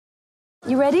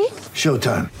You ready?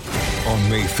 Showtime. On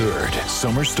May 3rd,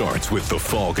 summer starts with The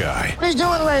Fall Guy. Let's do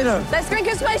it later. Let's drink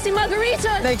a spicy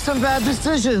margarita. Make some bad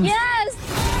decisions.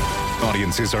 Yes!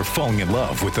 Audiences are falling in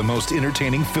love with the most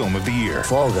entertaining film of the year.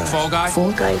 Fall Guy. Fall Guy?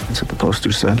 Fall guy. That's what the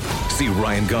poster said. See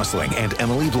Ryan Gosling and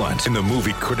Emily Blunt in the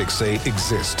movie critics say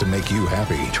exists to make you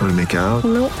happy. Trying to make it out?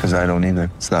 Nope. Because I don't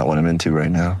either. It's not what I'm into right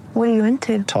now. What are you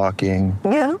into? Talking.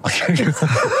 Yeah.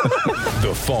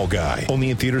 The Fall Guy.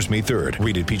 Only in theaters May 3rd.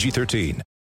 Rated PG-13.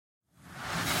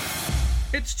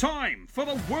 It's time for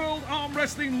the World Arm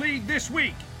Wrestling League this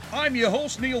week. I'm your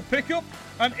host, Neil Pickup,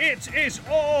 and it is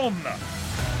on.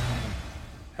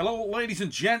 Hello, ladies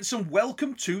and gents, and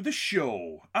welcome to the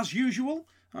show. As usual,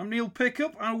 I'm Neil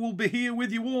Pickup. I will be here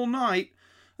with you all night.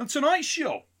 And tonight's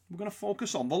show, we're going to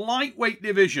focus on the lightweight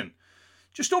division.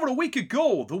 Just over a week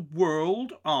ago, the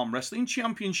World Arm Wrestling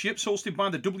Championships, hosted by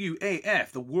the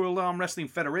WAF, the World Arm Wrestling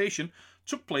Federation,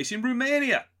 took place in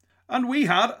Romania. And we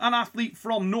had an athlete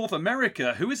from North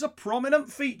America who is a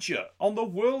prominent feature on the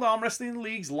World Arm Wrestling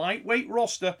League's lightweight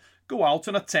roster go out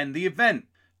and attend the event.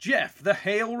 Jeff, the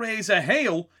Hail Razor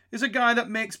Hale, is a guy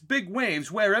that makes big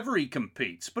waves wherever he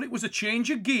competes, but it was a change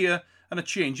of gear and a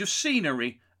change of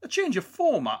scenery, a change of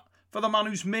format for the man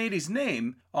who's made his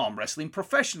name arm wrestling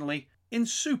professionally in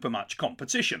supermatch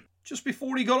competition. Just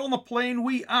before he got on the plane,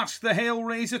 we asked the Hail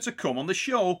Razor to come on the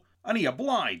show, and he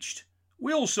obliged.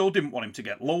 We also didn't want him to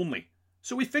get lonely,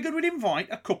 so we figured we'd invite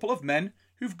a couple of men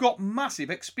who've got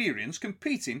massive experience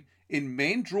competing in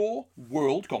main draw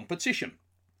world competition.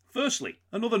 Firstly,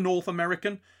 another North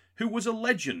American who was a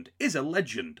legend, is a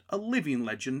legend, a living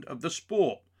legend of the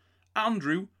sport.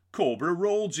 Andrew Cobra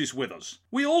Rhodes is with us.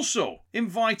 We also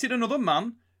invited another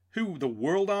man who the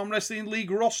World Arm Wrestling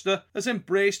League roster has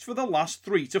embraced for the last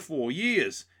 3 to 4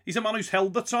 years. He's a man who's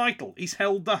held the title, he's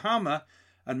held the hammer,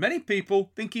 and many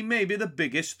people think he may be the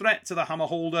biggest threat to the hammer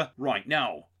holder right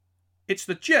now. It's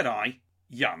the Jedi,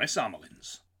 Yannis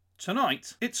Amelins.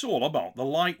 Tonight, it's all about the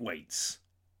lightweights.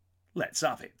 Let's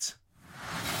have it.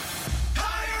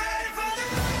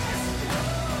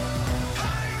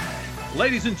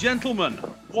 Ladies and gentlemen,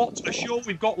 what a show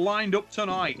we've got lined up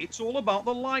tonight. It's all about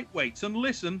the lightweights, and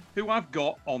listen who I've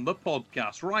got on the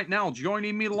podcast. Right now,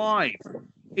 joining me live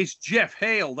is Jeff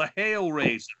Hale, the Hail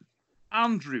Razor.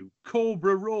 Andrew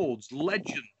Cobra Rhodes,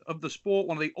 legend of the sport,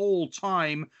 one of the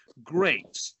all-time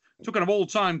greats. Talking of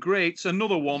all-time greats,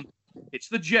 another one, it's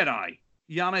the Jedi,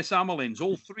 Yannis Amelins.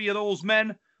 All three of those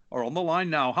men are on the line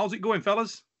now. How's it going,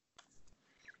 fellas?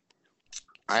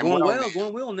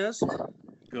 Going well, Ness.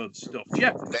 Good stuff.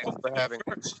 Jeff, Thanks for having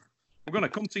me. We're going to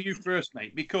come to you first,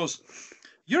 mate, because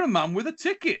you're a man with a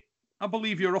ticket. I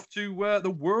believe you're off to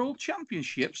the World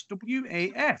Championships,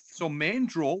 WAF, so main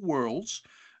draw Worlds.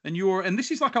 And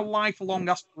this is like a lifelong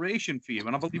aspiration for you,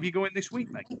 and I believe you're going this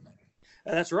week, mate.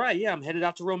 That's right. Yeah, I'm headed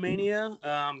out to Romania.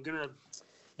 I'm gonna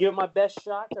give it my best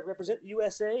shot to represent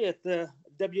USA at the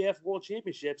WF World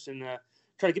Championships and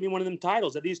try to get me one of them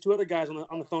titles that these two other guys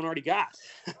on the phone already got.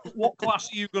 What class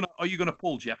are you gonna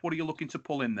pull, Jeff? What are you looking to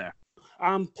pull in there?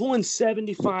 I'm pulling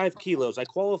 75 kilos. I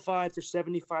qualified for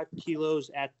 75 kilos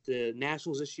at the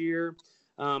Nationals this year.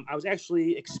 I was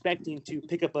actually expecting to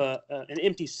pick up an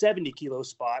empty 70-kilo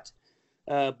spot,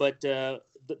 but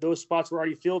those spots were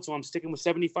already filled, so I'm sticking with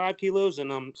 75 kilos,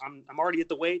 and I'm already at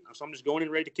the weight, so I'm just going in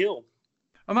ready to kill.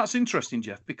 And that's interesting,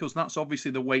 Jeff, because that's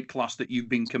obviously the weight class that you've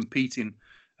been competing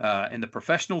in the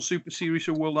professional Super Series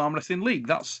of World Arm Wrestling League.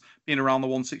 That's been around the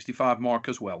 165 mark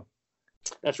as well.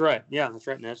 That's right. Yeah, that's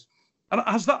right, Nez. And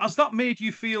has that made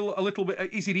you feel a little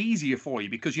bit? Is it easier for you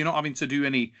because you're not having to do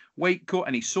any weight cut,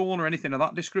 any sauna, or anything of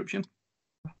that description?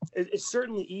 It's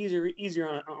certainly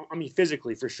easier on me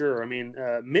physically for sure. I mean,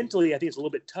 mentally, I think it's a little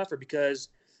bit tougher because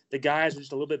the guys are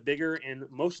just a little bit bigger, and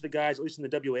most of the guys, at least in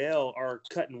the WAL, are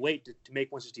cutting weight to make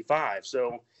 165.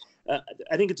 So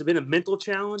I think it's been a mental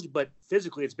challenge, but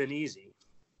physically, it's been easy.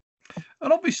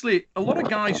 And obviously, a lot of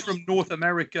guys from North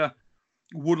America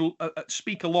would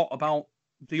speak a lot about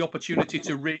the opportunity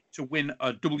to win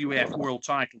a WAF world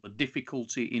title, the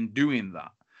difficulty in doing that.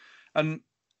 And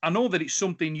I know that it's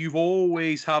something you've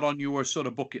always had on your sort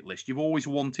of bucket list. You've always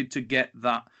wanted to get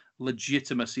that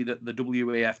legitimacy that the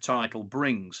WAF title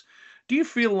brings. Do you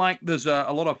feel like there's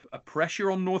a lot of pressure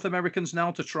on North Americans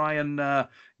now to try and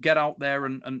get out there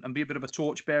and be a bit of a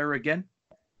torchbearer again?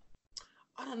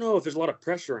 I don't know if there's a lot of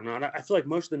pressure or not. I feel like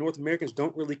most of the North Americans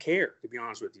don't really care, to be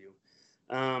honest with you.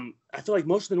 I feel like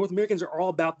most of the North Americans are all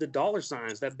about the dollar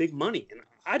signs, that big money. And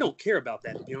I don't care about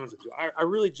that, to be honest with you. I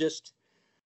really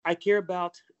I care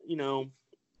about,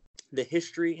 the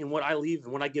history and what I leave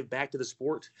and what I give back to the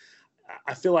sport.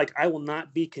 I feel like I will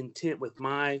not be content with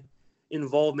my,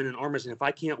 involvement in arm wrestling if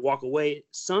I can't walk away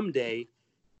someday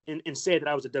and say that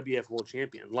I was a WF World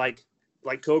Champion, like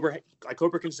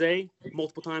Cobra can say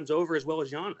multiple times over, as well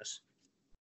as Giannis.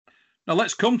 Now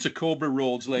let's come to Cobra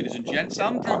Rhodes, ladies and gents.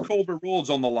 Andrew Cobra Rhodes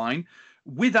on the line,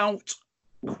 without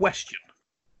question,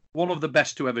 one of the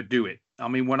best to ever do it. I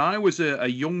mean, when I was a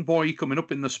young boy coming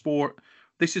up in the sport,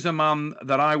 this is a man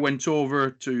that I went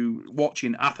over to watch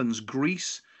in Athens,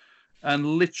 Greece, and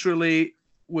literally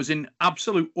was in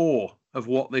absolute awe of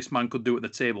what this man could do at the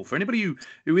table. For anybody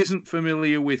who isn't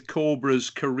familiar with Cobra's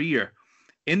career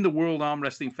in the World Arm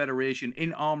Wrestling Federation,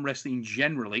 in arm wrestling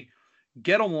generally,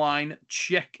 get online,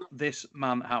 check this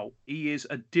man out. He is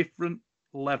a different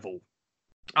level.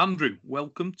 Andrew,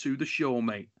 welcome to the show,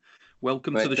 mate.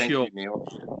 Welcome to the show. Thank you,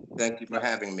 Neil. Thank you for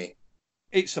having me.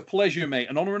 It's a pleasure, mate.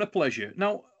 An honor and a pleasure.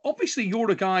 Now, obviously,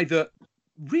 you're a guy that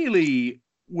really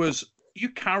you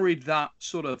carried that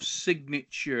sort of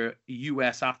signature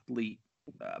US athlete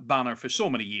banner for so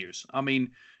many years. I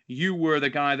mean, you were the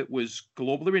guy that was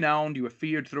globally renowned. You were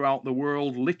feared throughout the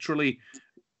world, literally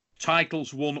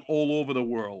titles won all over the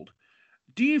world.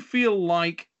 Do you feel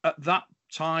like at that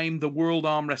time the World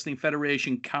Arm Wrestling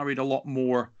Federation carried a lot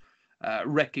more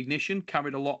recognition,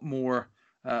 carried a lot more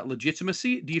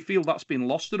legitimacy? Do you feel that's been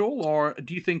lost at all, or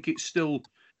do you think it's still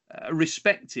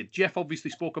respected? Jeff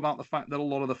obviously spoke about the fact that a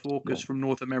lot of the focus from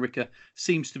North America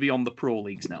seems to be on the pro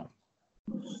leagues now.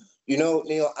 You know,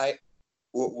 Neil,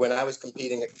 when I was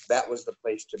competing, that was the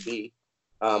place to be.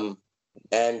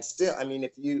 And still, I mean,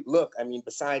 if you look, I mean,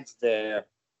 besides the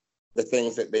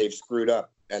things that they've screwed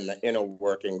up and the inner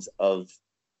workings of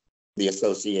the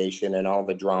association and all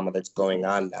the drama that's going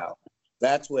on now,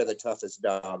 that's where the toughest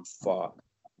dogs fought.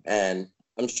 And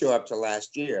I'm sure up to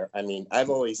last year, I mean, I've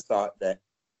always thought that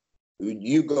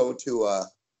you go to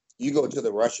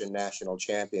the Russian national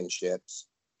championships,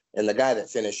 and the guy that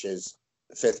finishes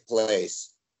 5th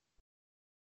place,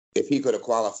 if he could have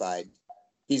qualified,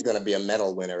 he's going to be a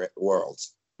medal winner at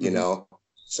Worlds, you know?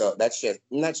 So that's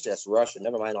just Russia,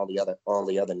 never mind all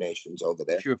the other nations over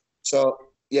there. Sure. So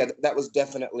yeah, that was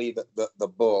definitely the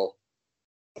bull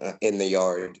in the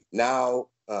yard. Now,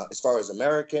 as far as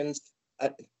Americans,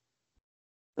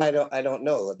 I don't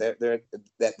know. They're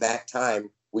at that time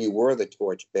we were the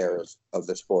torchbearers of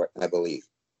the sport, I believe.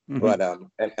 Mm-hmm. But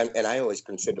and I always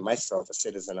consider myself a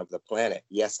citizen of the planet.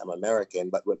 Yes, I'm American,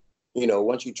 but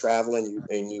once you travel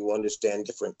and you understand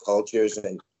different cultures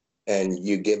and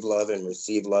you give love and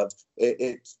receive love,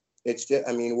 it's just,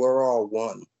 I mean, we're all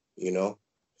one, you know.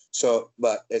 So,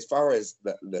 but as far as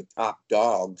the top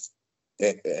dogs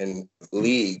and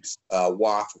leagues,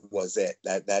 WAF was it.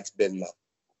 That's been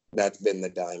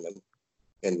the diamond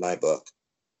in my book.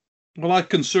 Well, I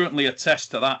can certainly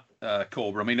attest to that,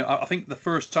 Cobra. I mean, I think the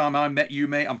first time I met you,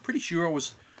 mate, I'm pretty sure I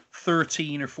was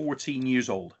 13 or 14 years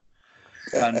old.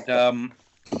 And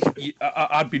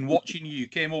I'd been watching you. You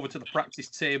came over to the practice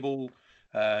table.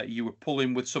 You were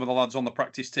pulling with some of the lads on the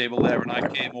practice table there, and I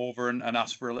came over and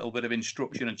asked for a little bit of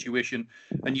instruction and tuition.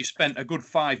 And you spent a good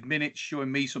 5 minutes showing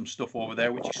me some stuff over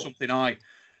there, which is something I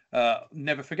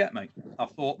never forget, mate. I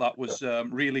thought that was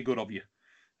really good of you.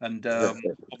 And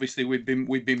obviously we've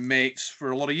been mates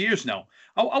for a lot of years now.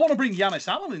 I want to bring Yanis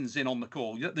Alilins in on the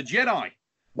call, the Jedi.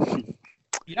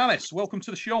 Yanis, welcome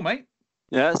to the show, mate.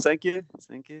 Yeah, thank you.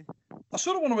 I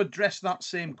sort of want to address that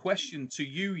same question to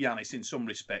you, Yanis, in some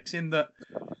respects, in that,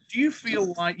 do you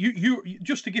feel like, you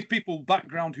just to give people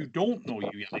background who don't know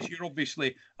you, Yanis, you're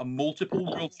obviously a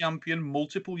multiple world champion,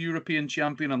 multiple European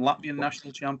champion and Latvian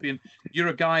national champion. You're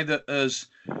a guy that has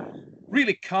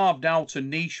really carved out a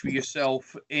niche for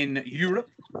yourself in Europe,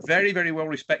 very, very well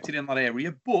respected in that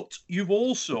area, but you're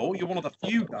one of the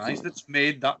few guys that's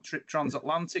made that trip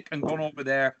transatlantic and gone over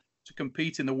there to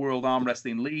compete in the World Arm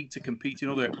Wrestling League, to compete in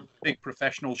other big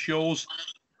professional shows.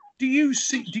 Do you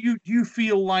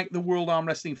feel like the World Arm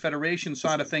Wrestling Federation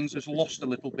side of things has lost a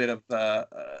little bit of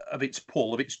its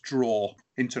pull, of its draw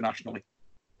internationally?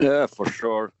 Yeah, for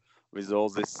sure. With all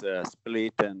this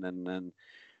split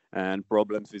and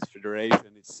problems with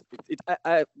federation,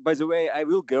 by the way, I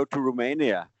will go to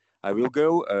Romania. I will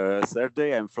go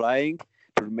Thursday. I'm flying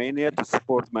to Romania to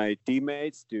support my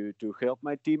teammates, to help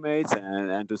my teammates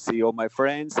and to see all my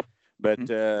friends. But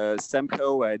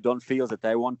somehow I don't feel that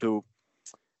I want to.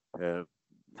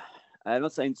 I'm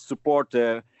not saying support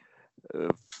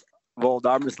World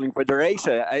Arm Wrestling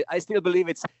Federation. I still believe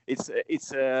it's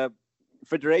a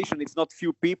federation. It's not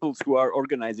few people who are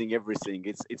organizing everything.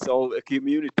 It's all a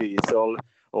community. It's all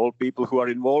people who are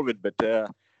involved. But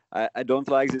I don't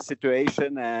like the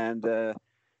situation, and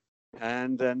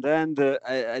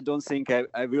I don't think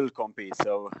I will compete.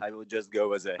 So I will just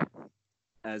go as a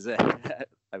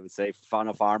I would say, fan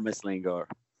of arm wrestling or.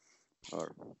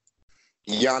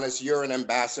 Giannis, you're an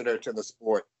ambassador to the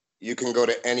sport. You can go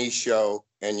to any show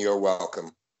and you're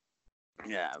welcome.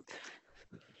 Yeah.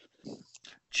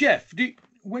 Jeff,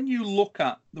 when you look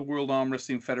at the World Arm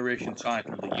Wrestling Federation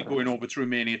title that you're going over to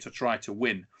Romania to try to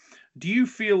win, do you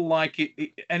feel like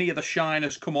any of the shine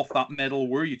has come off that medal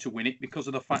were you to win it because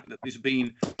of the fact that there's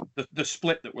been the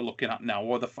split that we're looking at now,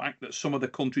 or the fact that some of the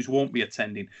countries won't be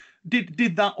attending?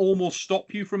 Did that almost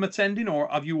stop you from attending, or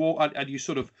had you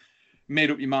sort of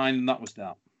made up your mind and that was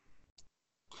that?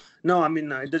 No, I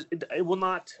mean, it will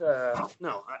not.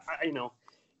 No, I know.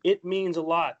 It means a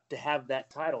lot to have that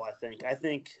title. I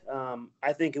think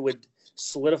it would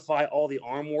solidify all the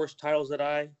Arm Wars titles that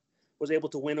I was able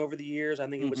to win over the years. I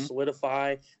think it would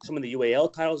solidify some of the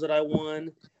UAL titles that I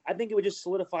won. I think it would just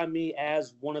solidify me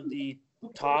as one of the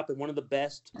top and one of the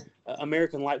best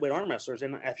American lightweight arm wrestlers.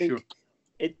 And I think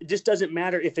it just doesn't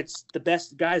matter if it's the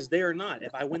best guys there or not.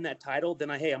 If I win that title,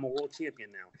 then I'm a world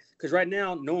champion now. Because right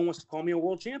now, no one wants to call me a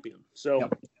world champion. So.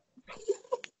 Yep.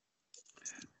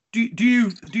 Do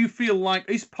you feel like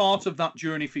is part of that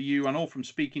journey for you? I know from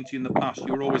speaking to you in the past,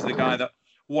 you were always the guy that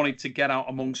wanted to get out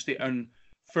amongst it and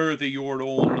further your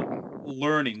own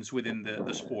learnings within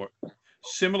the sport.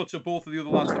 Similar to both of the other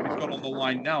lads that we've got on the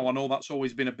line now, I know that's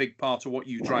always been a big part of what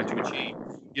you try to achieve.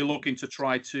 You're looking to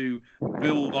try to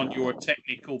build on your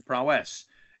technical prowess.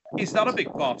 Is that a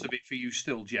big part of it for you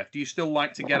still, Jeff? Do you still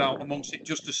like to get out amongst it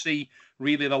just to see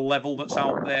really the level that's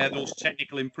out there, those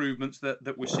technical improvements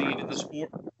that we're seeing in the sport?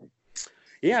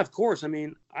 Yeah, of course. I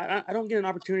mean, I don't get an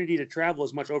opportunity to travel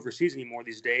as much overseas anymore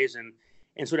these days, and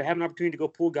sort of have an opportunity to go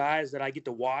pull guys that I get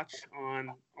to watch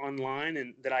online,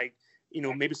 and that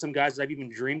maybe some guys that I've even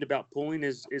dreamed about pulling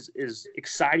is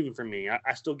exciting for me.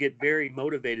 I still get very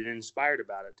motivated and inspired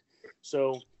about it.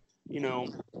 So,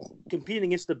 competing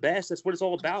against the best, that's what it's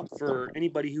all about for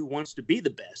anybody who wants to be the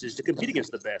best, is to compete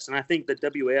against the best. And I think that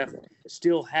WAF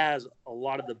still has a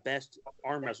lot of the best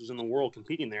arm wrestlers in the world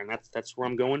competing there. And that's where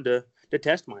I'm going to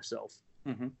test myself.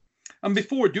 Mm-hmm. And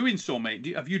before doing so, mate,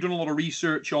 have you done a lot of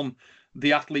research on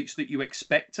the athletes that you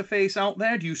expect to face out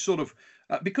there? Do you sort of,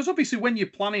 because obviously when you're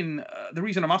planning, the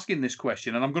reason I'm asking this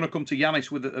question, and I'm going to come to Yanis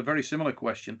with a very similar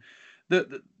question,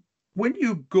 when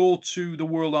you go to the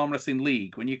World Arm Wrestling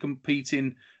League, when you compete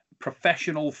in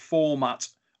professional format,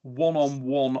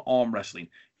 one-on-one arm wrestling,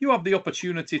 you have the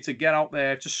opportunity to get out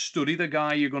there to study the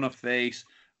guy you're going to face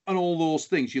and all those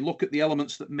things. You look at the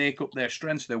elements that make up their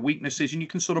strengths, their weaknesses, and you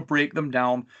can sort of break them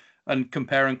down and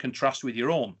compare and contrast with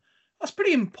your own. That's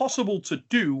pretty impossible to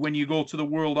do when you go to the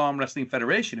World Arm Wrestling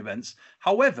Federation events.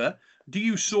 However, do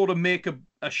you sort of make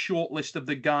a short list of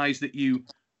the guys that you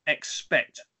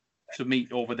expect to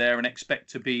meet over there and expect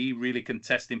to be really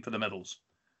contesting for the medals?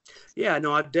 Yeah,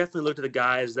 no, I've definitely looked at the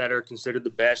guys that are considered the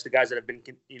best, the guys that have been,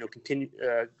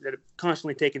 that have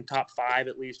constantly taken top 5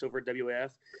 at least over at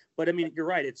WF. But I mean, you're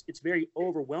right. It's very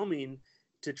overwhelming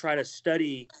to try to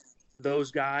study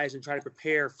those guys and try to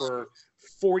prepare for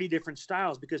 40 different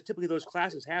styles, because typically those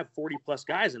classes have 40 plus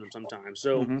guys in them sometimes.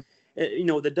 So,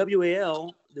 the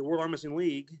WAL, the World Arm Wrestling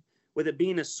League, with it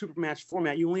being a super match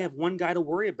format, you only have one guy to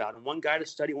worry about and one guy to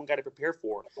study, one guy to prepare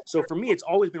for. So for me, it's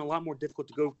always been a lot more difficult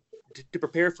to go to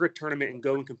prepare for a tournament and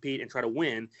go and compete and try to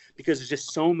win, because there's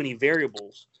just so many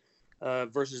variables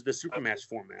versus the super match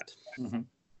format. Mm-hmm.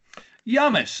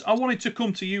 Yanis, I wanted to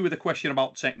come to you with a question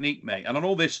about technique, mate. And I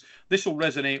know this will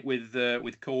resonate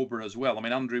with Cobra as well. I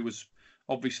mean, Andrew was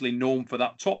obviously known for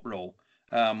that top roll,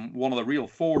 one of the real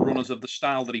forerunners of the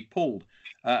style that he pulled.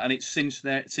 And it's since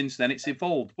then it's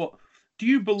evolved. But do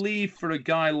you believe for a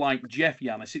guy like Jeff,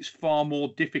 Yanis, it's far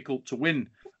more difficult to win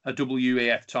a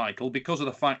WAF title because of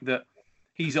the fact that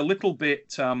he's a little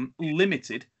bit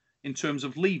limited in terms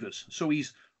of levers? So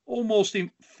he's almost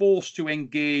forced to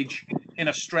engage in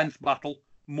a strength battle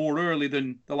more early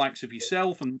than the likes of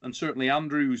yourself and certainly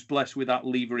Andrew, who's blessed with that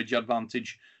leverage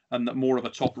advantage and that more of a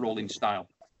top rolling style.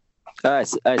 I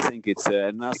think it's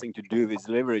nothing to do with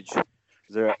leverage.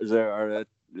 There are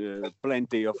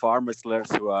plenty of arm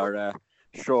wrestlers who are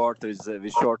short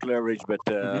with short leverage,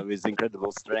 but with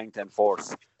incredible strength and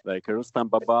force, like Rustam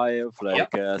Babayev,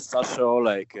 like Sasho,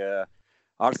 like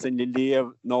Arsen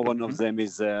Liliev. No one of them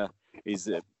is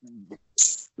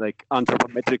like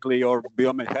anthropometrically or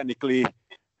biomechanically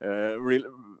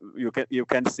you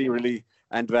can see really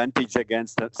advantage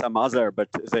against some other, but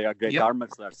they are great arm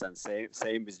wrestlers. And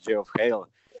same with Geoff Hale.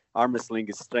 Arm wrestling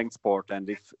is strength sport, and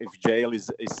if Jail is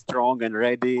strong and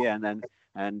ready and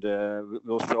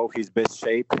will show his best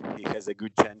shape, he has a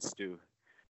good chance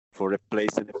for a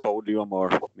place in the podium or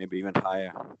maybe even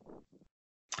higher.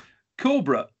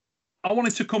 Cobra, I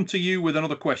wanted to come to you with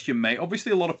another question, mate.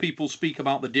 Obviously, a lot of people speak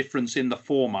about the difference in the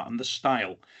format and the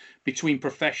style between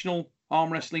professional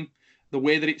arm wrestling, the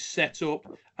way that it's set up.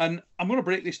 And I'm going to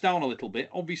break this down a little bit.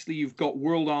 Obviously, you've got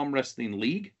World Arm Wrestling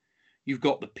League. You've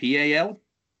got the PAL.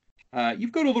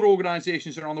 You've got other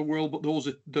organizations around the world, but those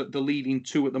are the leading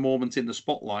two at the moment in the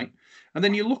spotlight. And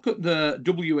then you look at the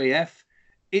WAF.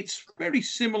 It's very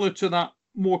similar to that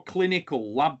more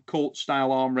clinical lab coat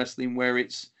style arm wrestling where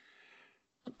it's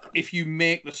if you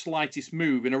make the slightest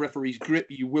move in a referee's grip,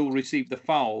 you will receive the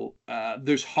foul.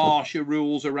 There's harsher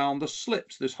rules around the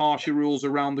slips. There's harsher rules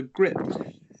around the grip.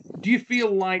 Do you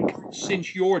feel like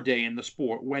since your day in the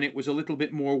sport, when it was a little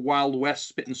bit more Wild West,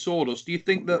 spit and sawdust, do you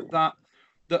think that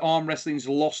arm wrestling's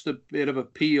lost a bit of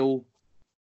appeal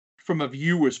from a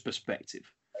viewer's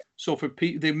perspective? So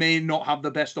they may not have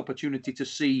the best opportunity to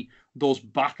see those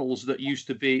battles that used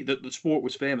to be that the sport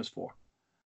was famous for.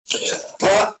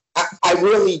 I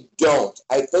really don't.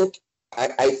 I think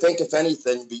if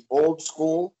anything, the old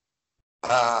school,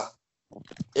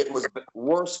 it was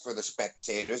worse for the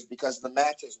spectators because the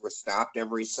matches were stopped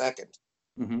every second.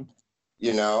 Mm-hmm.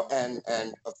 You know, and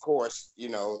of course, you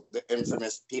know, the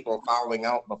infamous people fouling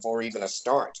out before even a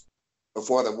start,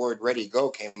 before the word "ready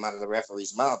go" came out of the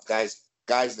referee's mouth.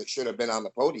 Guys that should have been on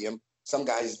the podium. Some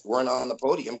guys weren't on the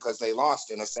podium because they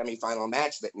lost in a semifinal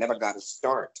match that never got a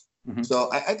start. Mm-hmm. So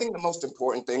I think the most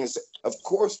important thing is, of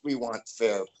course, we want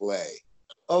fair play.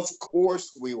 Of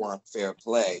course, we want fair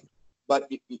play.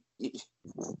 But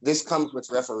this comes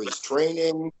with referees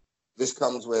training. This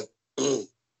comes with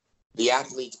the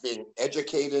athletes being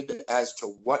educated as to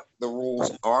what the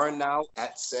rules are now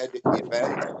at said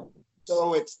event.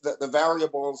 So it's the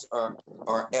variables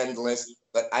are endless,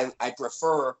 but I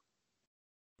prefer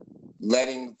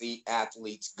letting the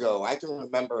athletes go. I can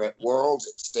remember at Worlds,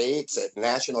 at States, at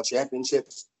national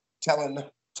championships, telling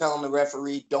the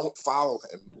referee, don't foul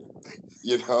him.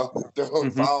 You know,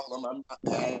 don't foul him.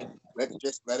 And let's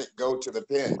just let it go to the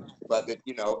pin. But,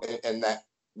 you know, and that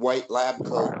white lab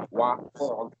coat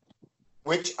world,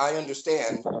 which I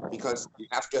understand because you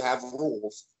have to have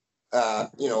rules.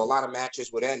 You know, a lot of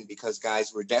matches would end because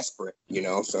guys were desperate, you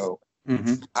know. So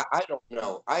I don't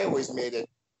know. I always made it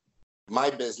my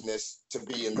business to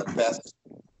be in the best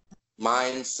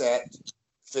mindset,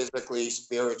 physically,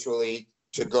 spiritually,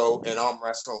 to go and arm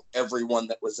wrestle everyone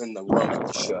that was in the room at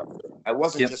the show. I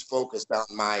wasn't just focused on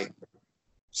my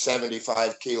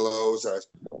 75 kilos or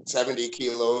 70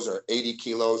 kilos or 80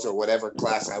 kilos or whatever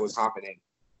class I was hopping in.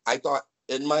 I thought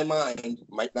in my mind,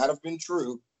 might not have been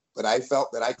true, but I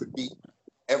felt that I could beat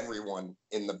everyone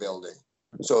in the building.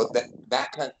 So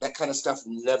that kind of stuff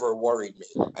never worried me.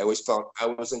 I always felt I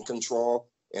was in control,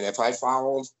 and if I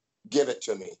fouled, give it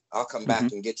to me. I'll come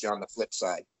back and get you on the flip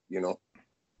side. You know,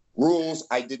 rules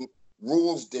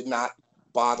did not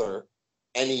bother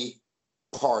any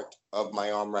part of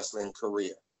my arm wrestling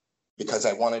career because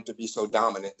I wanted to be so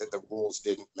dominant that the rules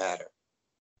didn't matter.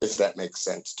 If that makes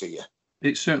sense to you.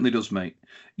 It certainly does, mate.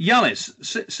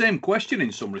 Yanis, same question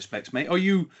in some respects, mate. Are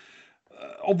you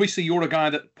obviously you're a guy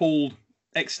that pulled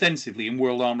extensively in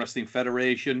World Arm Wrestling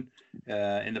Federation,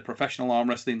 in the Professional Arm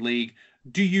Wrestling League.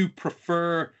 Do you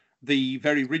prefer the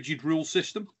very rigid rule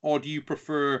system, or do you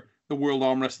prefer the World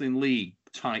Arm Wrestling League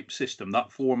type system,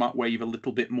 that format where you have a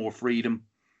little bit more freedom?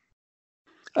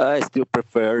 I still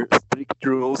prefer strict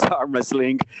rules arm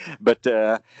wrestling, but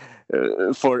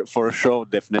for a show,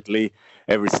 definitely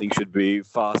everything should be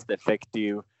fast,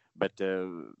 effective. But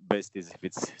best is if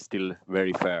it's still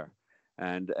very fair,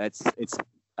 and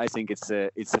I think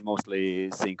it's mostly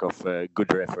think of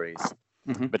good referees.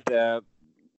 But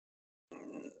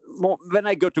when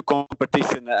I go to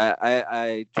competition,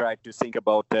 I try to think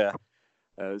about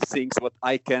things what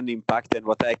I can impact and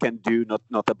what I can do,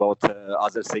 not about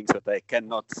other things that I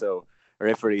cannot. So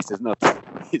referees is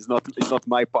not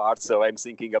my part. So I'm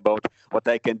thinking about what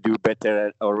I can do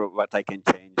better, or what I can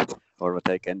change, or what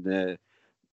I can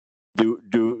do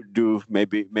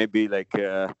maybe like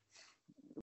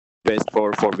best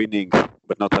for winning,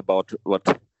 but not about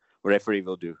what referee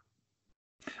will do.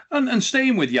 And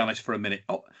staying with Yanis for a minute,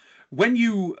 when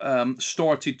you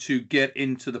started to get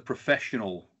into the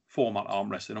professional format arm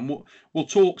wrestling, and we'll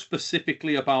talk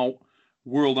specifically about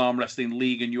World Arm Wrestling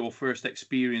League and your first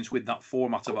experience with that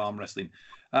format of arm wrestling.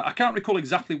 I can't recall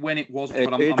exactly when it was,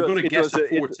 but I'm going to guess at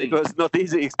 14. It was not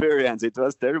easy experience. It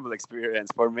was terrible experience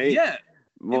for me. Yeah.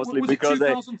 Mostly was because it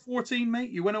 2014,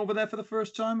 mate? You went over there for the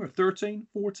first time, or 13,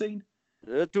 14?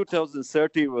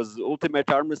 2013 was Ultimate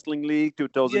Arm Wrestling League.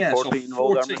 2014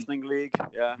 World Arm Wrestling League.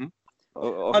 Yeah.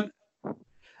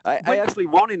 I actually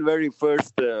won in very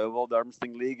first World Arm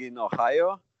Wrestling League in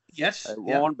Ohio. Yes. I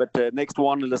won, but next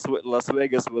one, Las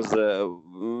Vegas, was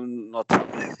not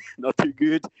not too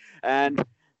good, and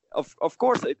of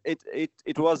course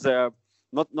it was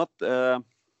not.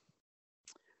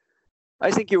 I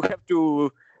think you have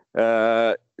to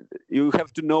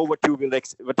know what you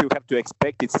have to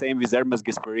expect. It's same with Hermes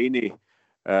Gasparini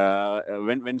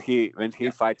when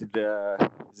he fighted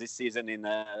this season in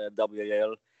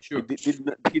WAL. Sure.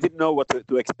 He didn't know what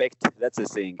to expect. That's the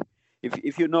thing.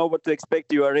 If you know what to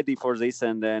expect, you are ready for this,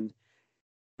 and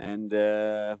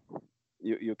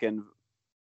you can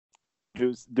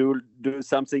do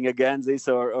something against this,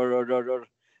 or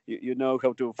you know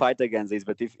how to fight against this.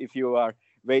 But if you are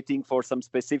waiting for some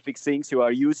specific things you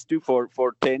are used to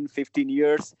for 10, 15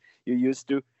 years, you're used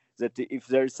to that if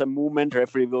there is some movement,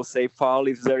 referee will say foul.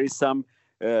 If there is some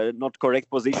not correct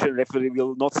position, referee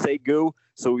will not say go.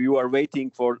 So you are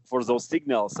waiting for those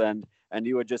signals, and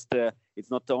you are just it's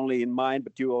not only in mind,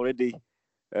 but you already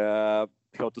how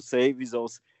to say, with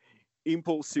those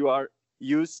impulse you are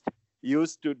used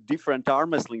to different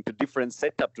arm wrestling, to different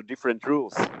setup, to different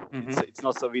rules. Mm-hmm. It's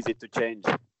not so easy to change.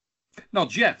 Now,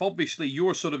 Jeff, obviously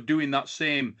you're sort of doing that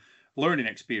same learning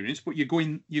experience, but you're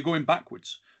going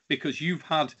backwards because you've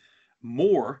had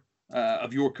more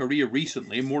of your career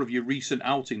recently, more of your recent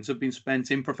outings have been spent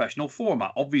in professional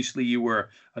format. Obviously, you were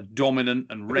a dominant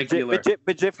and regular.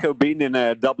 But Jeff have been in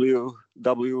a W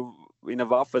in a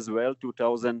WAF as well,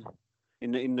 2000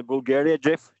 in Bulgaria.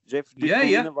 Jeff did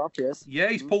in a WAF, yes. Yeah,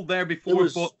 he's pulled there before,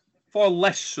 but far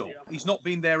less so. Yeah. He's not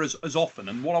been there as often.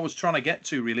 And what I was trying to get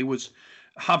to really was,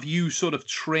 have you sort of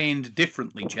trained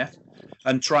differently, Jeff,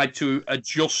 and tried to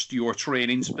adjust your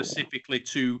training specifically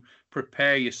to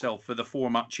prepare yourself for the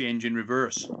format change in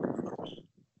reverse?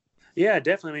 Yeah,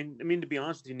 definitely. I mean, to be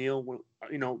honest with you, Neil,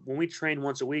 when we train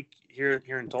once a week here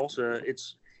in Tulsa,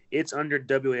 it's under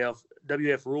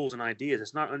WF rules and ideas.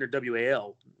 It's not under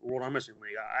WAL, World Arm Wrestling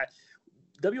League.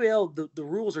 WAL, the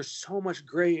rules are so much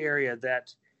gray area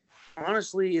that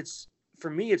honestly, for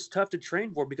me, it's tough to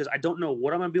train for because I don't know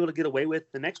what I'm going to be able to get away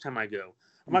with the next time I go.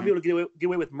 I might be able to get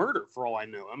away with murder for all I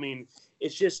know. I mean,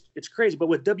 it's crazy. But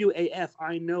with WAF,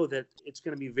 I know that it's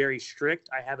going to be very strict.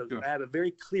 I have a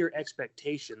very clear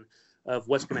expectation of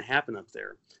what's going to happen up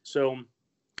there. So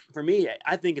for me,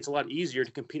 I think it's a lot easier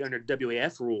to compete under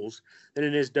WAF rules than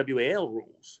it is WAL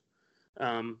rules.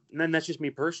 And then that's just me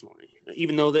personally,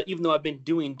 even though I've been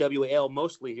doing WAL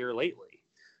mostly here lately.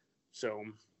 So.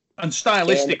 And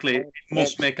stylistically, it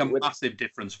must make a massive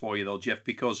difference for you, though, Jeff,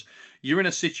 because you're in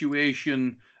a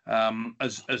situation,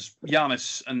 as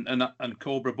Yanis and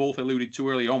Cobra both alluded to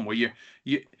early on, where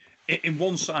you in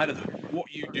one side of what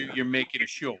you do, you're making a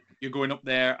show. You're going up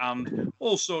there, and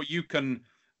also you can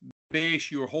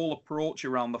base your whole approach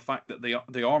around the fact that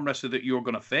the arm wrestler that you're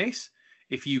going to face,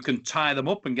 if you can tie them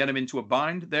up and get them into a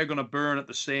bind, they're going to burn at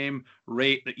the same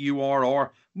rate that you are,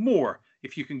 or more,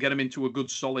 if you can get them into a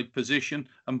good solid position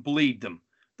and bleed them.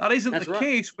 That isn't the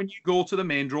case when you go to the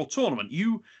main draw tournament.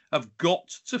 You have got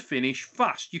to finish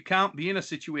fast. You can't be in a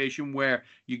situation where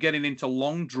you're getting into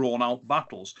long, drawn-out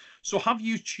battles. So have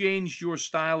you changed your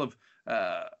style of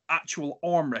actual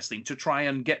arm wrestling to try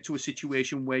and get to a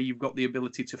situation where you've got the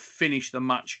ability to finish the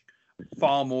match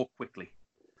far more quickly?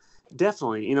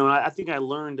 Definitely. I think I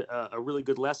learned a really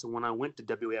good lesson when I went to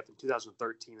WAF in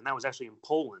 2013, and that was actually in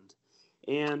Poland.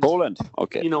 And Poland,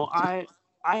 okay.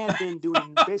 I have been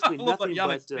doing basically nothing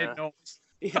but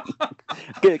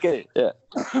Get it. Yeah.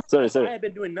 Sorry. I have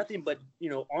been doing nothing but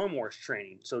arm wars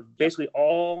training. So basically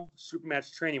all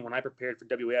supermatch training when I prepared for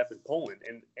WAF in Poland,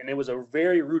 and it was a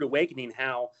very rude awakening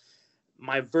how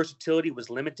my versatility was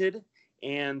limited,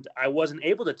 and I wasn't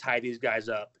able to tie these guys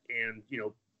up and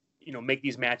make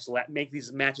these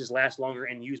matches last longer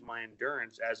and use my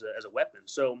endurance as a weapon.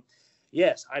 So.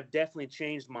 Yes, I've definitely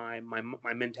changed my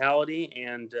mentality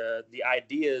and the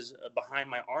ideas behind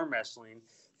my arm wrestling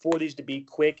for these to be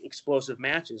quick, explosive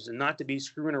matches and not to be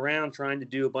screwing around trying to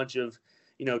do a bunch of,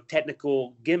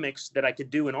 technical gimmicks that I could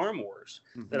do in Arm Wars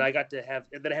that I got to have,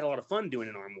 that I had a lot of fun doing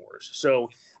in Arm Wars. So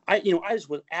I just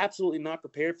was absolutely not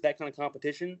prepared for that kind of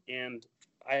competition, and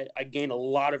I gained a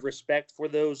lot of respect for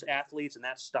those athletes and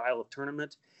that style of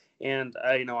tournament. And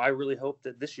I really hope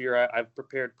that this year I've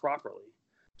prepared properly.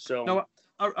 So now,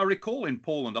 I recall in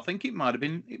Poland, I think it might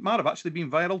have actually been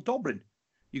Viral Dobrin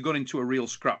you got into a real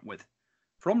scrap with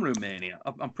from Romania.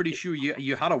 I'm pretty sure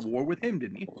you had a war with him,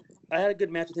 didn't you? I had a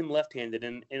good match with him left-handed,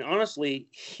 and honestly,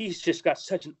 he's just got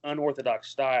such an unorthodox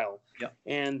style. Yeah.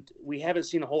 And we haven't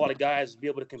seen a whole lot of guys be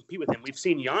able to compete with him. We've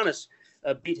seen Giannis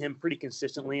beat him pretty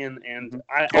consistently, and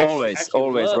I Always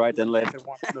love right and left.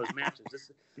 watching those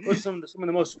matches. Those are some of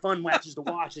the most fun matches to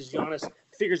watch as Giannis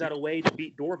figures out a way to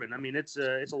beat Dorban. I mean, it's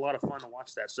a lot of fun to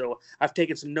watch that. So I've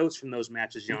taken some notes from those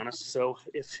matches, Giannis. So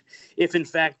if in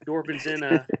fact Dorban's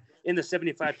in the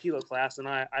 75 kilo class, and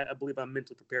I believe I'm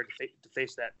mentally prepared to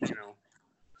face that, you know.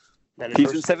 That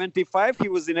He's in 75. He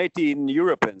was in 18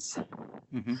 Europeans.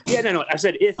 Mm-hmm. Yeah, no. I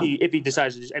said if he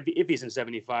decides if he's in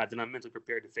 75, then I'm mentally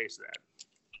prepared to face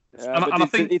that. I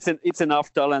think it's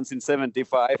enough talents in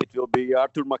 75. It will be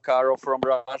Artur Makarov from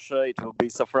Russia. It will be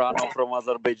Safronov from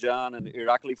Azerbaijan and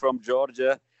Irakli from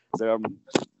Georgia. There are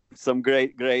some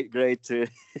great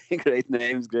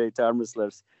names, great arm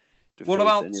wrestlers. What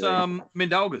about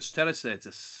Mindaugas,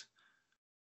 Teresatis?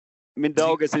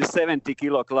 Mindaugas is 70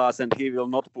 kilo class and he will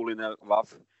not pull in a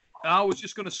WAF. I was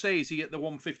just going to say, is he at the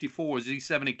 154? Is he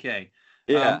 70k?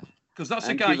 Yeah. Because that's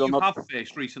a guy you have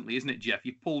faced recently, isn't it, Jeff?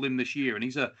 You've pulled him this year, and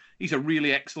he's a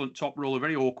really excellent top roller,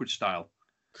 very awkward style.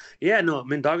 Yeah, no,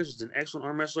 Mindaugas is an excellent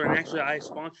arm wrestler, and actually I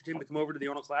sponsored him to come over to the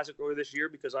Arnold Classic earlier this year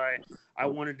because I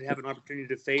wanted to have an opportunity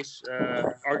to face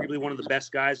arguably one of the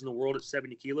best guys in the world at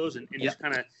 70 kilos and just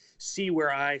kind of see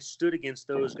where I stood against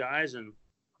those guys, and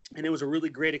it was a really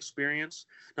great experience,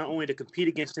 not only to compete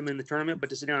against him in the tournament, but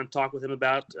to sit down and talk with him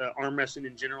about arm wrestling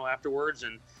in general afterwards.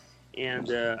 And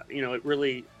you know, it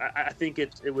really, I think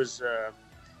it was,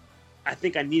 I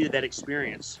think I needed that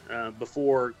experience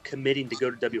before committing to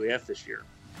go to WAF this year.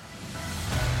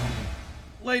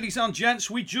 Ladies and gents,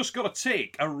 we just got to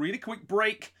take a really quick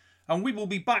break, and we will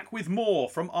be back with more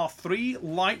from our 3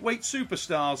 lightweight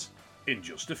superstars in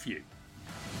just a few.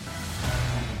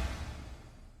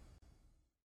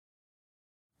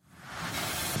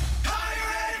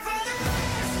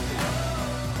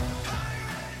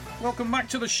 Welcome back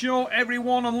to the show,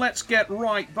 everyone, and let's get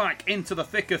right back into the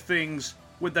thick of things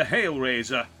with the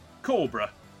Hailraiser, Cobra,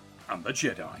 and the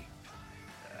Jedi.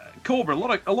 Cobra,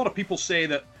 a lot of people say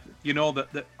that, you know,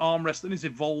 that arm wrestling has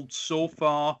evolved so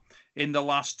far in the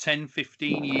last 10,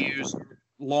 15 years,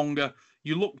 longer.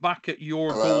 You look back at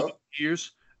your golden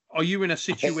years. Are you in a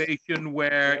situation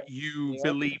where you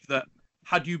believe that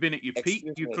had you been at your peak,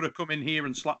 you could have come in here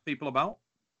and slapped people about?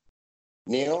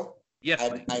 Neil? Yes,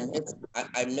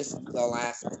 I missed the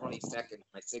last 20 seconds.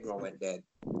 My signal went dead.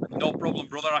 No problem,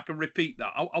 brother. I can repeat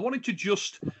that. I wanted to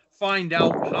just find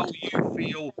out how you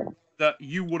feel that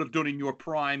you would have done in your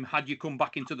prime had you come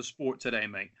back into the sport today,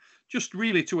 mate. Just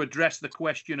really to address the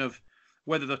question of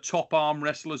whether the top arm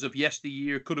wrestlers of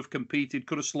yesteryear could have competed,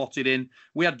 could have slotted in.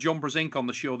 We had John Brzenko on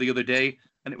the show the other day,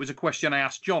 and it was a question I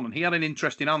asked John, and he had an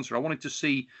interesting answer. I wanted to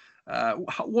see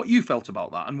what you felt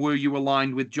about that, and were you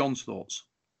aligned with John's thoughts?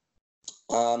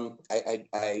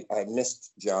 I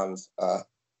missed John's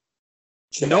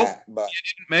chat, nope, but you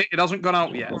didn't, mate. It hasn't gone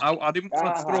out yet. I didn't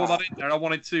want to throw that in there. I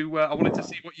wanted to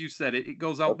see what you said. It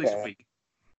goes out this week.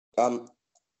 From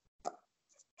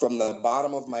the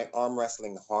bottom of my arm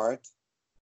wrestling heart,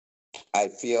 I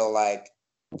feel like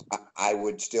I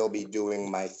would still be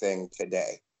doing my thing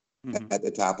today at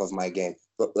the top of my game.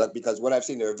 But because what I've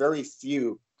seen, there are very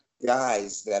few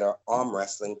guys that are arm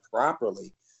wrestling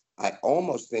properly. I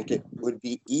almost think it would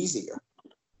be easier.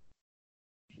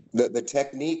 The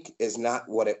technique is not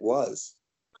what it was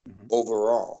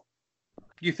overall.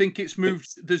 You think it's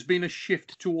moved? There's been a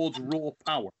shift towards raw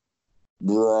power.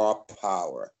 Raw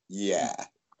power, yeah.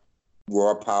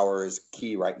 Raw power is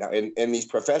key right now in these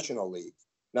professional leagues.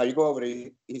 Now you go over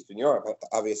to Eastern Europe,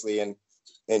 obviously in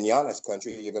Giannis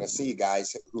country, you're going to see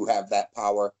guys who have that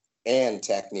power and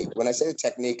technique. When I say the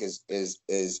technique is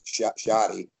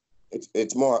shoddy,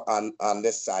 it's more on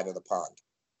this side of the pond,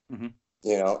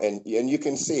 you know, and you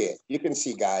can see it. You can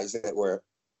see guys that were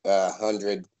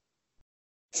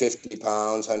 150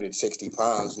 pounds, 160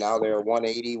 pounds. Now they're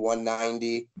 180,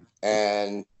 190,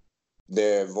 and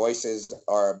their voices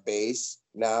are bass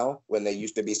now when they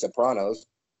used to be sopranos,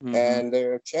 and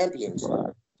they're champions.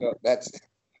 So that's,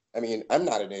 I mean, I'm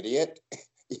not an idiot.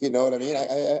 You know what I mean?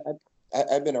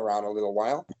 I've been around a little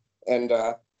while, and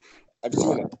I've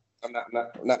seen it. I'm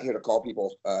not here to call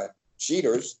people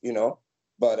cheaters, you know,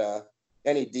 but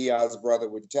any Diaz brother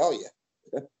would tell you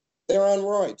they're on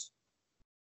roids.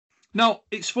 Now,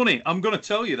 it's funny. I'm going to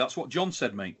tell you that's what John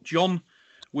said, mate. John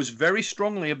was very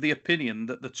strongly of the opinion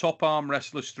that the top arm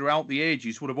wrestlers throughout the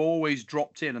ages would have always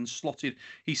dropped in and slotted.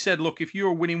 He said, look, if you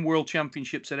were winning world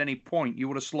championships at any point, you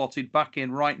would have slotted back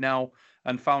in right now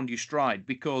and found your stride,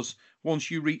 because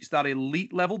once you reach that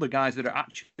elite level, the guys that are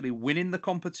actually winning the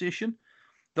competition,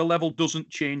 the level doesn't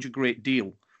change a great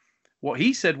deal. What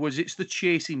he said was it's the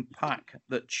chasing pack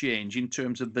that change in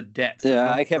terms of the depth.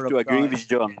 Yeah, I have to agree with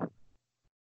John.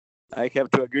 I have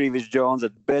to agree with Jones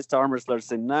that best arm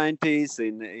wrestlers in 90s,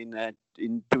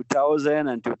 in 2000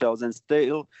 and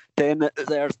 2010,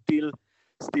 they are still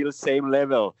same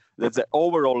level. That the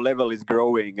overall level is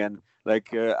growing. And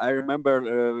like I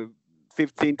remember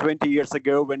 15, 20 years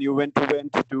ago when you went to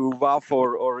WAF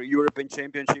or European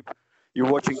Championship, you're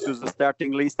watching to the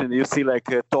starting list and you see like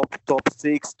top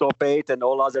 6, top 8, and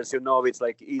all others. It's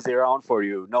like easy round for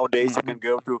you. Nowadays you can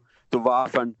go to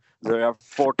WAF and there are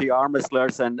 40 arm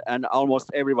wrestlers, and almost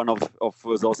every one of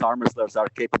those arm wrestlers are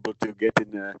capable to get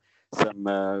in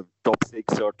some top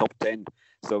 6 or top 10.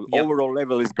 So overall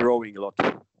level is growing a lot.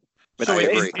 But So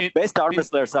best arm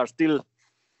wrestlers are still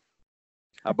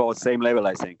about same level,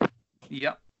 I think.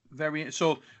 Yeah, very.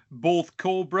 So both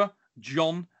Cobra,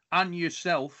 John, and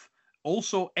yourself,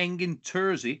 also Engin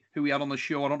Terzi, who we had on the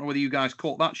show, I don't know whether you guys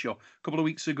caught that show, a couple of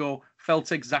weeks ago,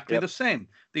 felt exactly the same.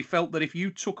 They felt that if you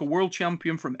took a world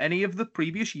champion from any of the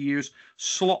previous years,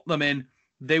 slot them in,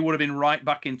 they would have been right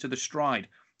back into the stride.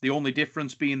 The only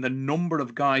difference being the number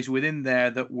of guys within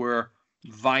there that were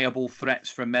viable threats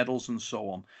for medals and so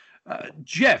on.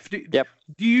 Jeff, do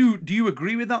you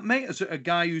agree with that, mate, as a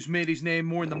guy who's made his name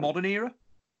more in the modern era?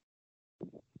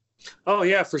 Oh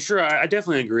yeah, for sure. I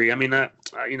definitely agree. I mean, I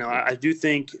do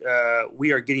think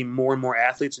we are getting more and more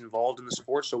athletes involved in the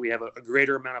sport. So we have a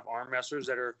greater amount of arm wrestlers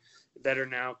that are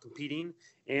now competing,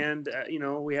 and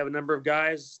we have a number of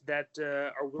guys that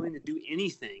are willing to do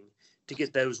anything to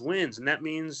get those wins, and that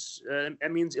means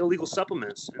illegal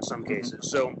supplements in some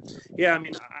cases. So yeah, I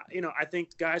mean, I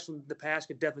think guys from the past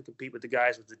could definitely compete with the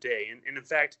guys of the day, and in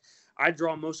fact, I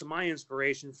draw most of my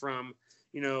inspiration from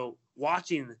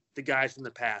watching the guys from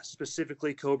the past,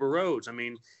 specifically Cobra Rhodes. I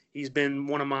mean, he's been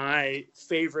one of my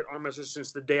favorite arm wrestlers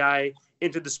since the day I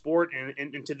entered the sport,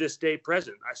 and to this day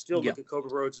present. I still look at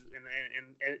Cobra Rhodes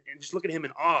and just look at him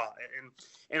in awe.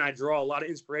 And I draw a lot of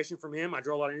inspiration from him. I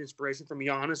draw a lot of inspiration from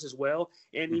Giannis as well,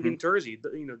 and even Terzi.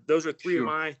 Those are three of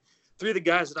the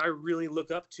guys that I really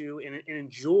look up to and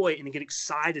enjoy and get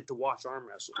excited to watch arm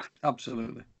wrestle.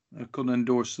 Absolutely. I couldn't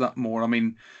endorse that more. I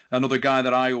mean, another guy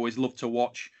that I always loved to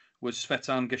watch was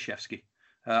Svetlana Gashevsky,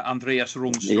 Andreas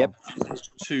Rundstrom.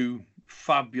 Two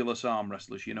fabulous arm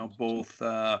wrestlers, both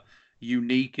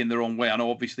unique in their own way. I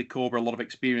know obviously Cobra, a lot of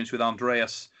experience with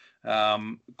Andreas,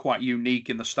 quite unique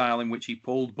in the style in which he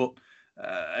pulled. But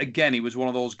again, he was one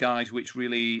of those guys which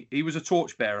really, he was a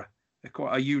torchbearer,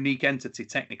 quite a unique entity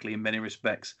technically in many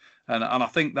respects. And I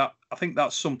think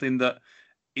that's something that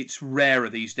it's rarer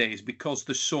these days because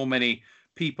there's so many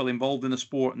people involved in the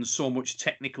sport and so much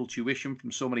technical tuition from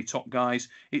so many top guys.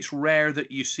 It's rare that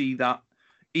you see that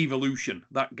evolution,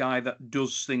 that guy that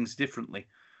does things differently.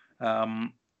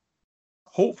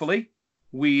 Hopefully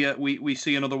we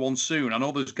see another one soon. I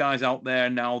know there's guys out there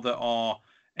now that are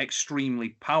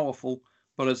extremely powerful,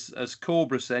 but as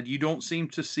Cobra said, you don't seem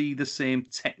to see the same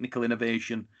technical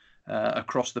innovation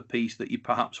across the piece that you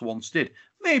perhaps once did.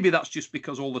 Maybe that's just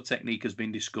because all the technique has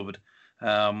been discovered.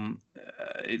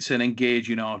 It's an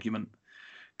engaging argument.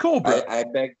 Cobra, I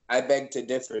beg to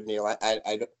differ, Neil.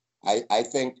 I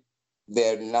think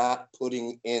they're not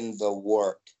putting in the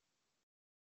work.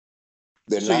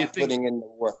 They're not putting in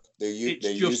the work. They're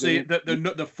using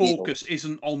the focus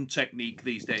isn't on technique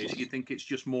these days. You think it's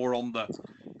just more on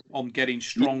getting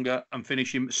stronger and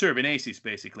serving aces,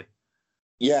 basically.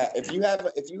 Yeah, if you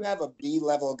have a B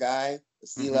level guy, a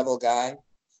C level guy,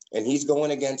 and he's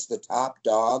going against the top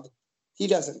dog, he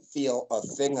doesn't feel a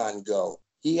thing on go.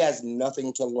 He has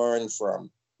nothing to learn from.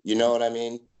 You know what I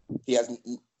mean?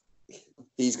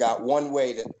 He's got one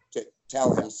way to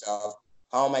tell himself,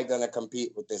 how am I going to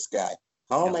compete with this guy?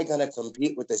 How am I going to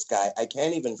compete with this guy? I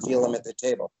can't even feel him at the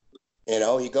table.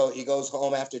 He goes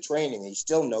home after training. He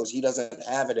still knows he doesn't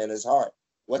have it in his heart.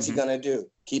 What's he going to do?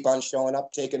 Keep on showing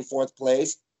up, taking fourth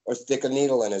place, or stick a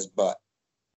needle in his butt?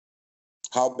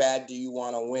 How bad do you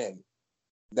want to win?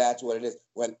 That's what it is.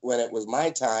 When it was my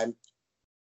time,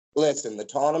 listen, the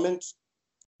tournaments,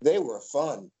 they were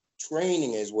fun.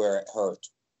 Training is where it hurt.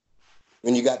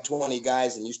 When you got 20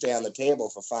 guys and you stay on the table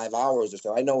for 5 hours or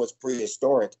so, I know it's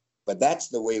prehistoric, but that's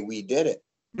the way we did it.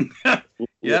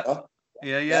 Yeah.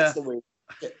 That's the way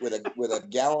with a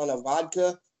gallon of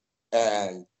vodka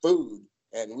and food,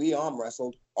 and we arm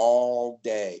wrestled all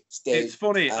day. It's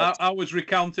funny. I was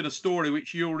recounting a story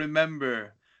which you'll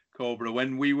remember, Cobra,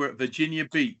 when we were at Virginia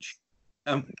Beach,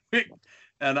 and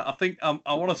I think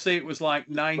I want to say it was like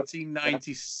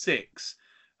 1996,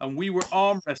 and we were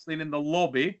arm wrestling in the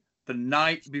lobby the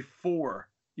night before.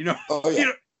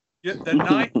 The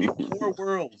night before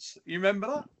Worlds. You remember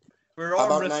that? We were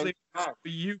arm wrestling for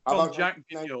Yukon Jack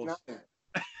videos.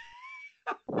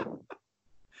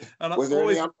 And Was there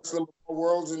always, any arm wrestling before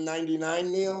Worlds in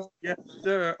 '99, Neil? yes,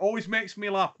 sir. Always makes me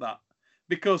laugh, that.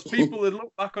 Because people would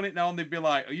look back on it now and they'd be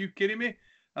like, are you kidding me?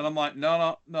 And I'm like,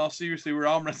 no, seriously, we're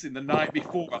arm wrestling the night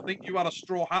before. I think you had a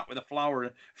straw hat with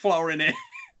a flower in it.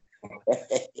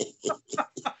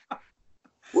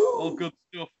 All good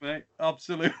stuff, mate.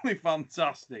 Absolutely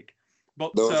fantastic.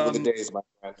 But Those were the days, my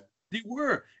friend. They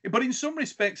were. But in some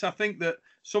respects, I think that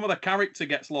some of the character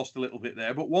gets lost a little bit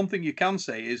there. But one thing you can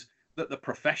say is that the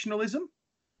professionalism,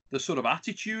 the sort of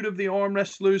attitude of the arm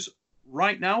wrestlers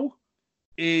right now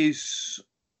is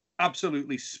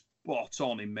absolutely spot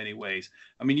on in many ways.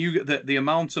 I mean, you get the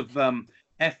amount of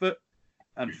effort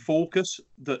and focus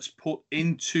that's put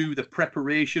into the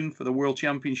preparation for the World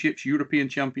Championships, European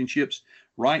Championships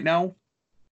right now,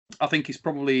 I think is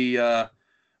probably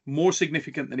more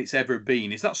significant than it's ever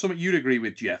been. Is that something you'd agree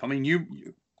with, Jeff? I mean,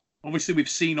 you obviously we've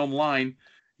seen online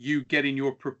you getting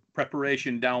your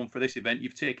preparation down for this event.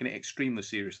 You've taken it extremely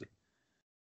seriously.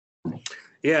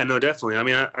 Yeah, no, definitely. I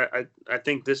mean, I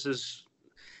think this is,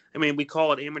 I mean, we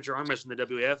call it amateur arm wrestling in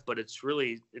the WF, but it's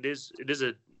really, it is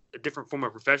a different form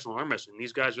of professional arm wrestling.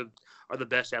 These guys are the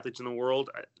best athletes in the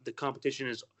world. The competition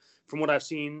is, from what I've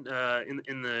seen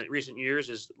in the recent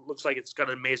years, looks like it's got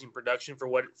an amazing production for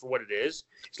what it is.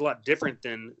 It's a lot different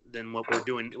than what we're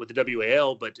doing with the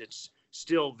WAL, but it's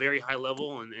still very high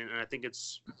level, and I think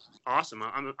it's awesome.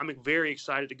 I'm very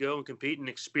excited to go and compete and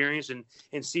experience and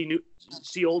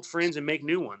see old friends and make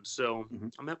new ones. So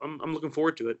I'm looking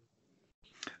forward to it.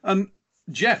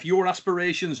 Jeff, your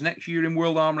aspirations next year in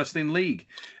World Arm Wrestling League.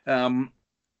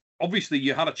 Obviously,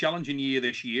 you had a challenging year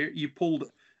this year. You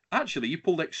pulled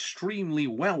extremely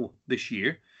well this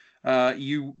year.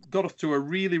 You got off to a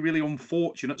really, really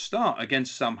unfortunate start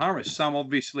against Sam Harris. Sam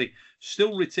obviously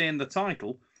still retained the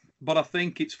title, but I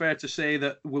think it's fair to say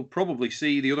that we'll probably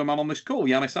see the other man on this call,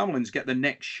 Yanis Amelins, get the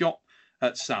next shot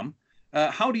at Sam.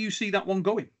 How do you see that one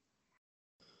going?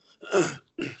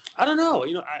 I don't know.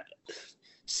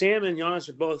 Sam and Yanis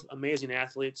are both amazing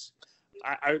athletes.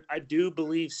 I do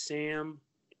believe Sam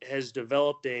has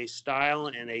developed a style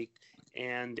and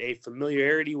a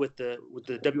familiarity with the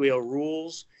WAL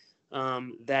rules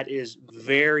that is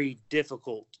very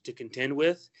difficult to contend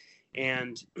with.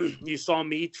 And you saw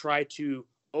me try to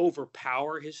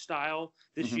overpower his style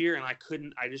this year, and I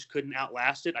just couldn't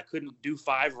outlast it. I couldn't do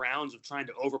 5 rounds of trying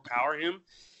to overpower him.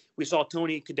 We saw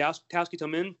Tony Kadowski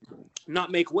come in, not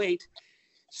make weight,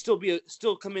 still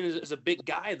come in as a big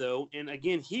guy though. And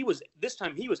again, this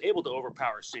time he was able to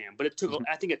overpower Sam, but I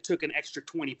think it took an extra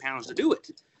 20 pounds to do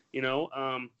it.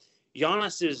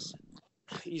 Yanis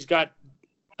he's got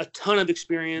a ton of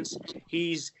experience.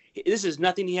 This is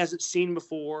nothing he hasn't seen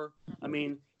before. I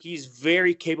mean, he's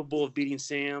very capable of beating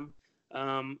Sam.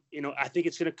 I think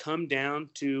it's going to come down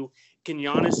to, can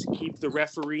Yanis keep the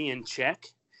referee in check?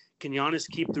 Can Yanis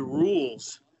keep the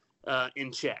rules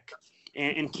in check?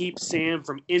 And keep Sam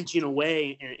from inching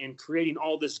away and creating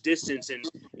all this distance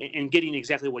and getting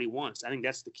exactly what he wants. I think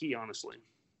that's the key, honestly.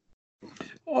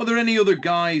 Are there any other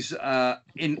guys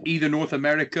in either North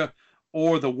America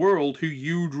or the world who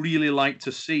you'd really like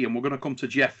to see? And we're going to come to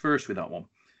Jeff first with that one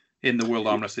in the World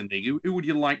Arm Wrestling League. Who would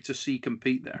you like to see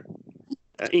compete there?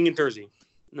 Ingen Terzi,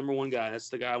 number 1 guy. That's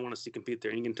the guy I want to see compete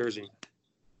there, Ingen Terzi.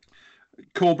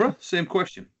 Cobra, same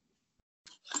question.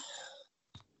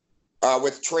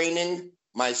 With training,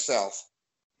 myself.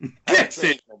 Get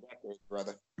it,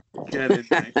 brother. Get it,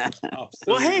 mate.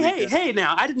 Well, hey!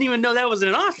 Now I didn't even know that was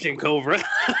an option, Cobra.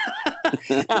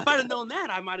 If I'd have known that,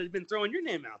 I might have been throwing your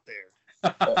name out there.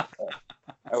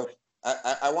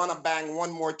 I want to bang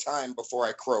one more time before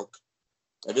I croak.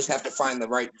 I just have to find the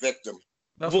right victim.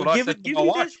 That's well, what give me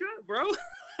that shot, bro.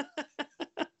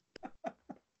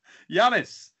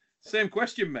 Yanis. Same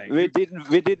question, mate. We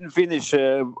didn't finish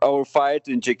our fight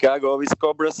in Chicago with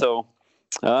Cobra, so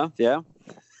yeah.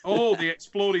 Oh, the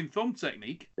exploding thumb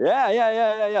technique. Yeah.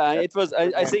 It was.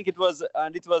 I think it was,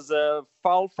 and it was a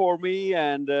foul for me,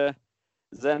 and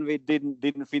then we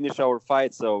didn't finish our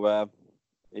fight, so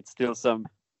it's still some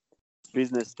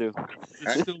business too.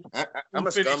 I'm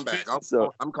a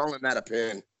scumbag. I'm calling that a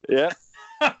pin. Yeah.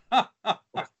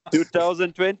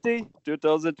 2020,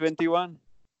 2021.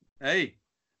 Hey.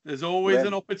 There's always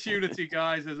an opportunity,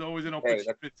 guys. There's always an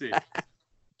opportunity.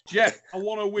 Jeff, I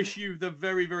want to wish you the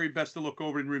very, very best of luck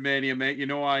over in Romania, mate.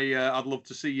 I'd love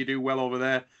to see you do well over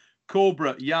there.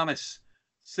 Cobra, Yanis,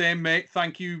 same, mate.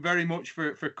 Thank you very much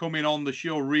for coming on the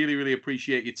show. Really, really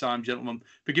appreciate your time, gentlemen.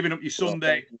 For giving up your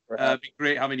Sunday. It'd be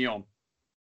great having you on.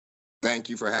 Thank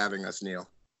you for having us, Neil.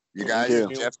 You guys,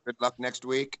 Jeff, good luck next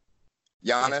week.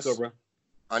 Yanis, Cobra.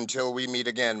 Until we meet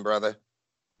again, brother.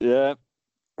 Yeah.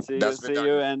 See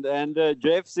you, and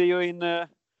Jeff, see you in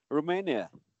Romania.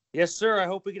 Yes, sir. I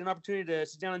hope we get an opportunity to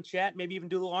sit down and chat, maybe even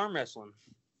do a little arm wrestling.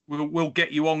 We'll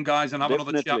get you on, guys, and have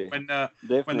another chat when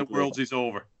the Worlds is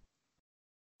over.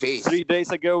 Peace. 3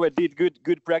 days ago, I did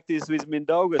good practice with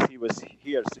Mindaugas. He was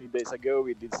here 3 days ago.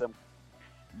 We did some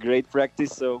great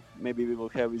practice, so maybe we will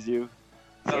have with you.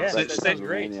 Yeah, that's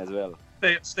great. As well.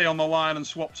 Stay on the line and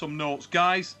swap some notes.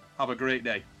 Guys, have a great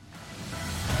day.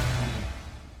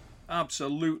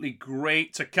 Absolutely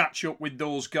great to catch up with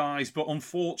those guys, but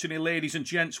unfortunately, ladies and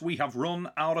gents, we have run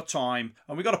out of time,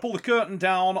 and we've got to pull the curtain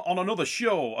down on another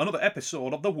show, another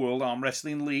episode of the World Arm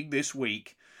Wrestling League this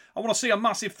week. I want to say a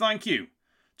massive thank you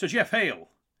to Jeff Hale,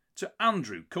 to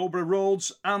Andrew Cobra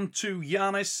Rhodes, and to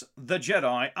Yanis the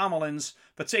Jedi Amelins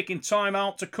for taking time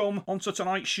out to come onto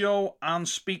tonight's show and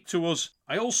speak to us.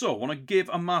 I also want to give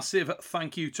a massive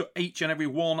thank you to each and every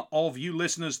one of you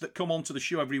listeners that come onto the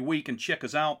show every week and check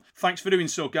us out. Thanks for doing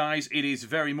so, guys. It is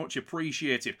very much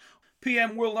appreciated.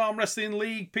 PM World Arm Wrestling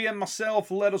League, PM myself,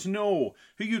 let us know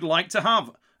who you'd like to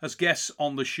have as guests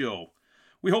on the show.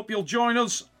 We hope you'll join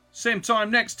us same time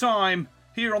next time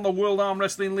here on the World Arm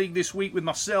Wrestling League this week with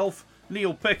myself,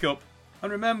 Neil Pickup.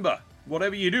 And remember,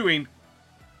 whatever you're doing,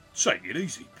 take it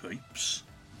easy, peeps.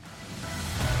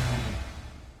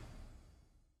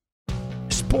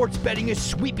 Sports betting is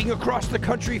sweeping across the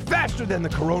country faster than the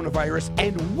coronavirus,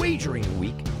 and Wagering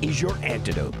Week is your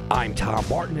antidote. I'm Tom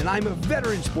Martin, and I'm a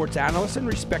veteran sports analyst and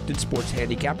respected sports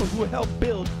handicapper who helped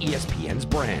build ESPN's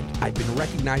brand. I've been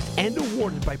recognized and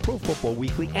awarded by Pro Football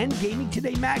Weekly and Gaming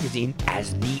Today magazine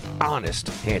as the honest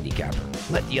handicapper.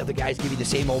 Let the other guys give you the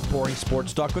same old boring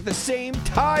sports talk with the same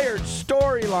tired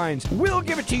storylines. We'll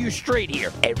give it to you straight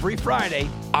here every Friday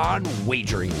on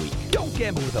Wagering Week. Don't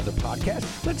gamble with other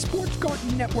podcasts. Let Sports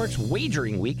Garden Network's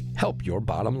Wagering Week help your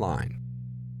bottom line.